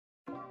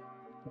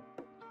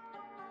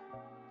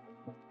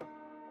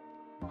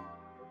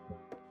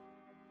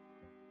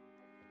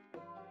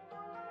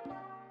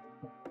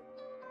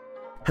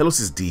Hello,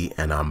 this is D,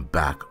 and I'm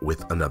back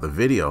with another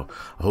video.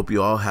 I hope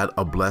you all had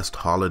a blessed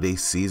holiday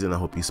season. I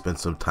hope you spent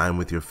some time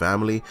with your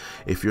family.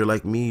 If you're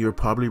like me, you're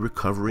probably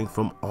recovering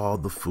from all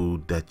the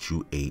food that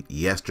you ate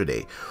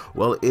yesterday.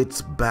 Well,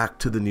 it's back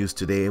to the news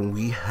today, and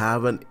we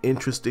have an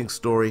interesting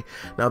story.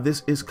 Now,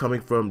 this is coming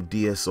from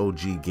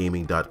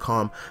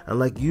dsoggaming.com, and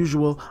like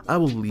usual, I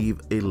will leave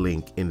a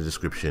link in the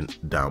description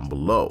down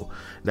below.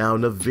 Now,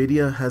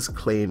 Nvidia has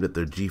claimed that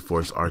their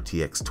GeForce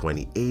RTX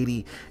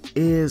 2080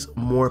 is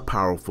more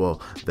powerful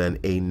than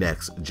a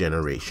next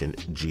generation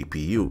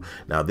GPU.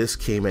 Now, this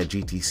came at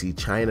GTC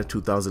China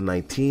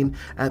 2019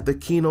 at the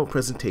keynote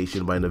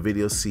presentation by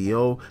Nvidia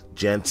CEO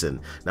Jensen.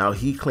 Now,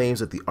 he claims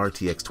that the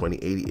RTX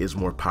 2080 is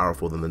more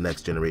powerful than the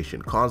next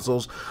generation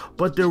consoles,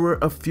 but there were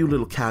a few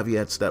little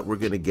caveats that we're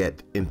going to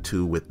get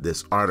into with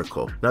this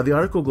article. Now, the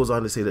article goes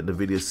on to say that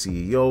Nvidia's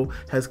CEO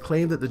has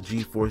claimed that the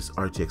GeForce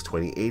RTX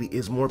 2080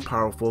 is more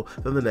powerful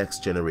than the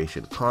next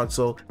generation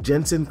console.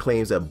 Jensen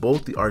claims that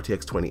both the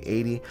RTX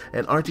 2080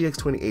 and RTX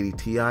 2080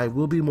 Ti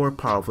will be more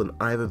powerful than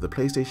either the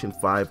PlayStation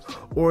 5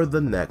 or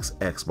the next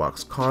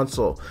Xbox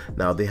console.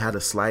 Now, they had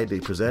a slide they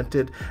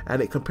presented,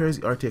 and it compares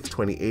the RTX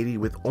 2080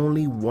 with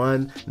only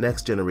one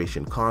next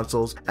generation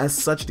consoles. As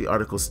such, the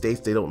article states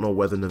they don't know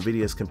whether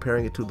Nvidia is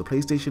comparing it to the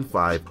PlayStation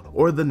 5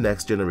 or the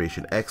next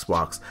generation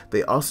Xbox.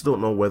 They also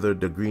don't know whether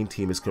the green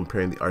team is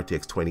comparing the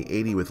RTX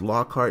 2080 with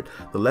Lockhart,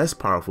 the less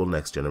powerful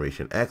next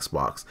generation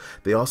Xbox.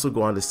 They also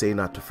go on to say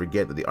not to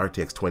forget that the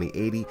RTX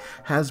 2080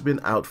 has been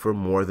out for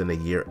more than a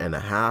year and a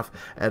half,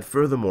 and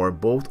furthermore,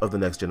 both of the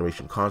next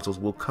generation consoles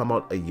will come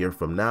out a year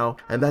from now,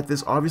 and that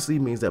this obviously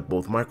means that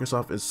both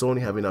Microsoft and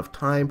Sony have enough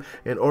time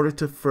in order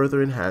to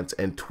further enhance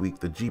and tweak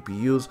the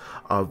GPUs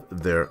of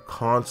their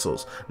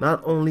consoles.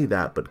 Not only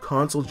that, but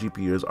console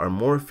GPUs are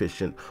more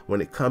efficient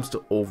when it comes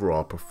to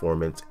overall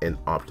performance and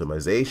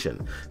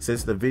optimization.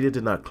 Since Nvidia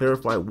did not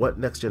clarify what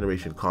next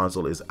generation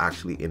console is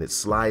actually in its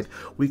slide,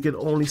 we can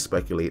only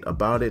speculate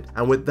about it,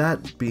 and with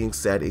that being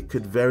said, it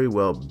could very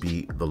well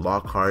be the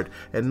Lockhart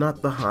and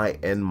not the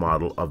high-end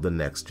model of the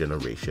next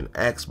generation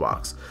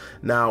Xbox.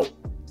 Now,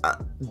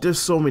 there's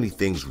so many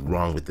things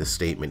wrong with this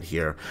statement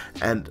here,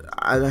 and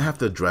I have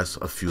to address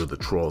a few of the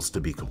trolls, to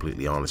be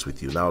completely honest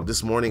with you. Now,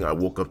 this morning I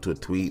woke up to a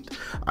tweet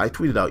I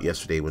tweeted out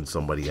yesterday when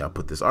somebody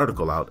put this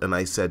article out, and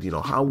I said,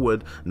 how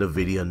would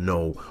Nvidia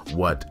know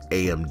what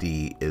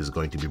AMD is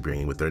going to be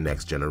bringing with their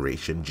next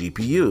generation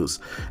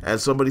GPUs?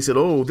 And somebody said,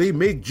 oh, they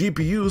make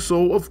GPUs,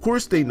 so of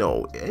course they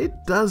know. It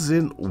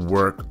doesn't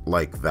work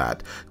like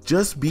that.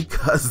 Just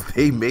because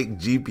they make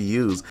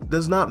GPUs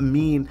does not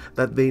mean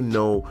that they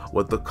know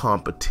what the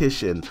competition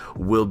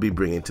will be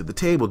bringing to the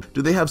table.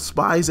 Do they have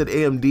spies at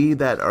AMD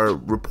that are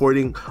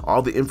reporting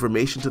all the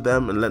information to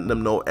them and letting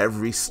them know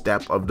every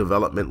step of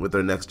development with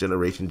their next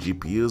generation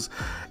GPUs?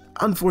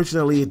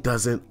 Unfortunately, it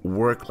doesn't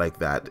work like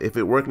that. If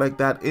it worked like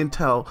that,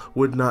 Intel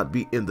would not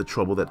be in the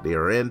trouble that they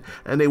are in,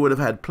 and they would have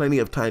had plenty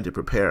of time to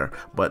prepare.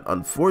 But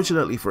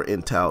unfortunately for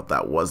Intel,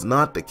 that was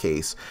not the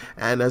case.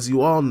 And as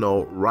you all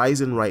know,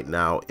 Ryzen right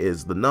now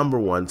is the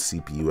 #1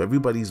 CPU.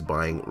 Everybody's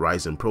buying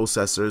Ryzen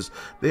processors.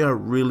 They are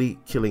really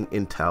killing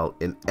Intel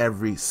in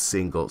every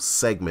single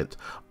segment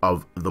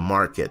of the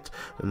market.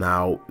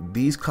 Now,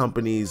 these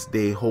companies,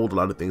 they hold a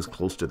lot of things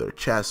close to their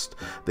chest.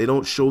 They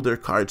don't show their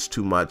cards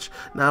too much.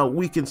 Now,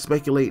 we can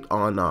speculate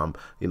on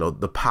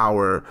the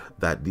power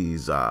that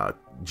these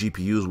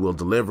GPUs will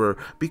deliver,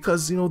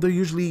 because they're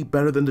usually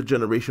better than the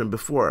generation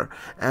before.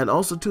 And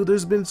also too,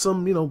 there's been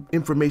some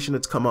information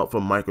that's come out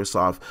from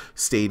Microsoft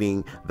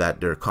stating that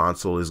their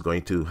console is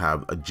going to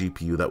have a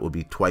GPU that will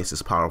be twice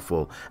as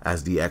powerful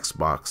as the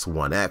Xbox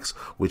One X,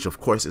 which of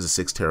course is a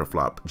 6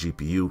 teraflop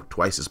GPU.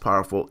 Twice as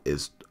powerful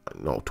is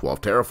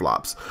 12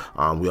 teraflops.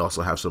 We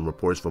also have some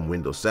reports from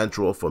Windows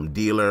Central, from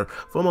Dealer,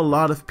 from a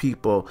lot of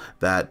people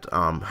that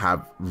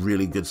have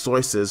really good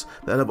sources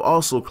that have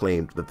also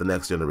claimed that the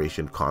next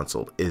generation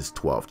console is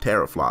 12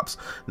 teraflops.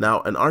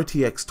 Now, an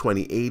RTX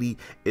 2080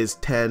 is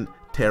 10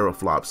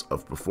 teraflops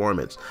of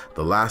performance.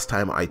 The last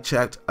time I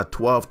checked, a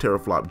 12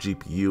 teraflop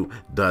GPU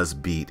does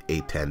beat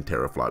a 10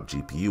 teraflop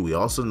GPU. We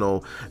also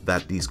know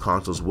that these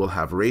consoles will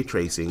have ray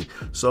tracing,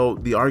 so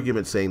the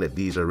argument saying that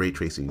these are ray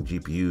tracing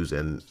GPUs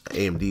and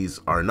AMD's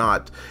are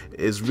not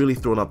is really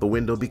thrown out the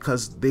window,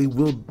 because they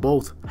will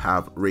both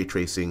have ray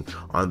tracing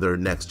on their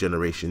next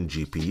generation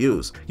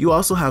GPUs. You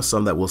also have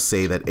some that will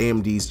say that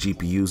AMD's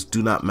GPUs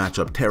do not match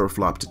up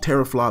teraflop to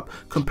teraflop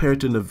compared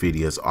to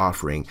Nvidia's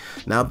offering.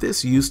 Now,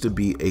 this used to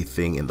be a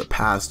thing in the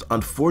past.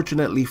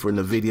 Unfortunately for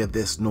Nvidia,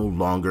 this no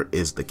longer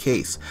is the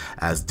case,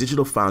 as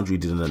Digital Foundry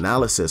did an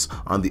analysis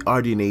on the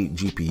RDNA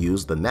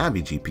GPUs, the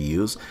Navi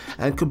GPUs,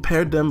 and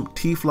compared them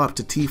T-flop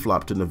to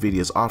T-flop to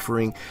Nvidia's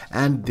offering,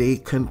 and they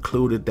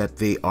concluded that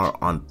they are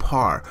on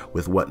par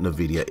with what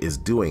Nvidia is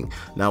doing.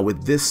 Now,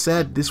 with this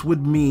said, this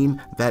would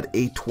mean that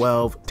a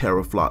 12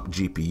 teraflop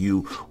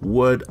GPU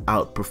would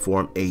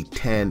outperform a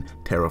 10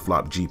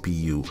 teraflop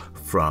GPU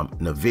from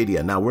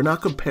Nvidia. Now, we're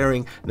not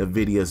comparing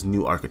Nvidia's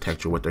new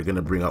architecture, what they're going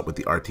to bring out with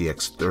the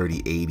RTX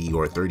 3080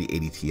 or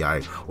 3080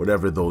 Ti,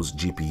 whatever those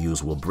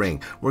GPUs will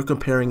bring. We're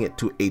comparing it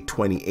to a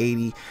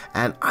 2080,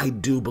 and I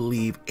do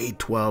believe a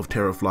 12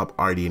 teraflop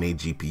RDNA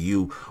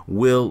GPU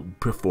will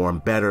perform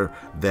better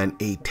than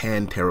a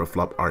 10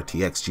 teraflop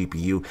RTX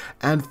GPU.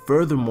 And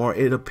furthermore,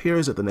 it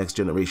appears that the next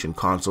generation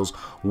consoles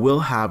will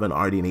have an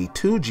RDNA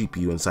 2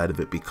 GPU inside of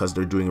it because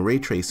they're doing ray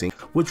tracing,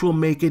 which will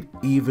make it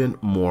even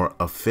more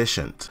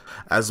efficient.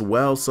 As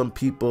well, some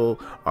people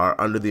are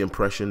under the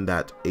impression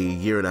that a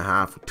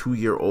 1.5 to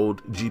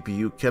 2-year-old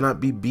GPU cannot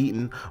be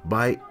beaten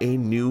by a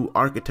new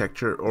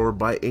architecture or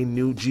by a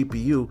new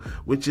GPU,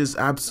 which is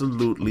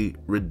absolutely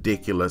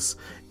ridiculous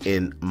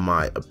in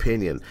my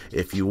opinion.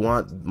 If you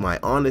want my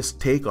honest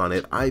take on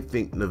it, I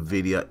think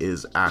Nvidia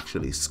is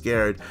actually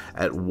scared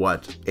at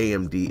what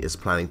AMD is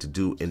planning to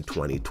do in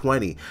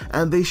 2020,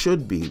 and they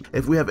should be.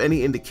 If we have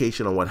any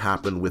indication on what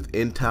happened with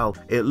Intel,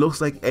 it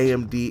looks like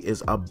AMD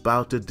is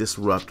about to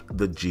disrupt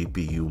the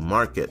GPU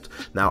market.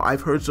 Now,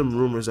 I've heard some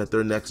rumors that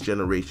their next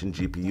generation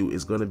GPU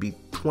is going to be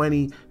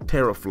 20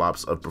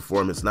 teraflops of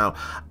performance. Now,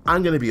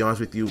 I'm going to be honest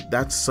with you,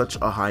 that's such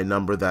a high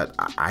number that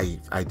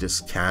I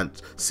just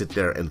can't sit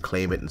there and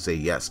claim it and say,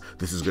 yes,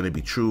 this is going to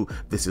be true,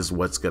 this is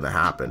what's going to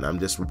happen. I'm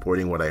just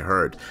reporting what I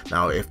heard.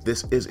 Now, if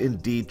this is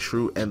indeed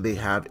true and they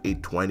have a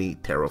 20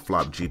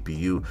 teraflop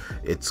GPU,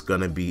 it's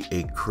going to be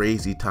a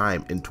crazy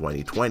time in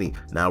 2020.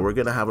 Now, we're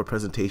going to have a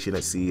presentation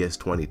at CES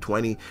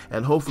 2020,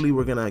 and hopefully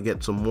we're going to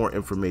get some more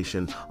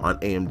information on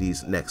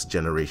AMD's next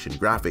generation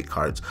graphic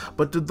cards.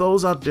 But to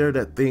those out there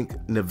that think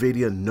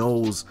Nvidia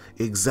knows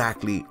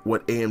exactly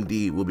what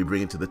AMD will be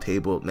bringing to the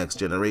table next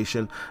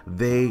generation,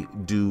 they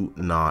do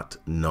not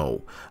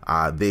know.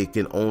 They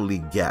can only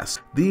guess.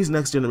 These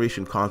next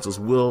generation consoles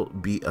will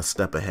be a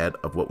step ahead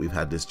of what we've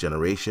had this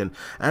generation,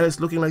 and it's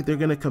looking like they're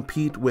going to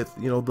compete with,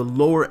 you know, the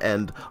lower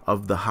end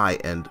of the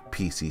high-end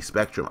PC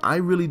spectrum. I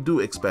really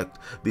do expect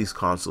these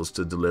consoles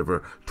to deliver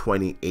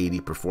 2080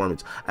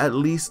 performance, at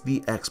least the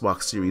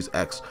Xbox Series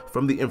X,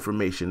 from the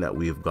information that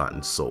we have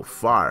gotten so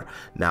far.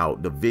 Now,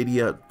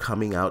 Nvidia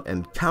coming out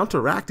and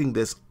counteracting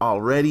this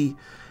already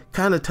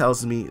kind of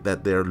tells me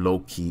that they're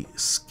low-key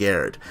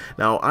scared.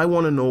 Now, I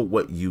want to know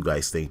what you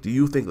guys think. Do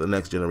you think the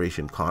next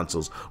generation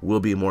consoles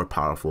will be more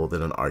powerful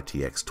than an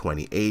RTX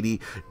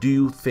 2080? Do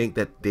you think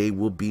that they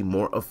will be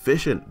more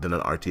efficient than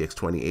an RTX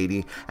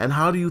 2080? And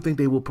how do you think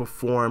they will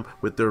perform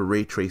with their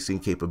ray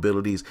tracing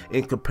capabilities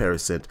in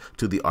comparison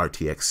to the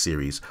RTX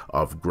series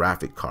of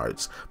graphic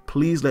cards?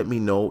 Please let me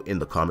know in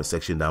the comment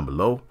section down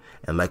below.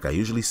 And like I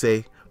usually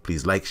say,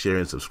 please like, share,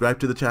 and subscribe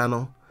to the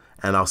channel,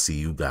 and I'll see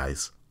you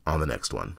guys on the next one.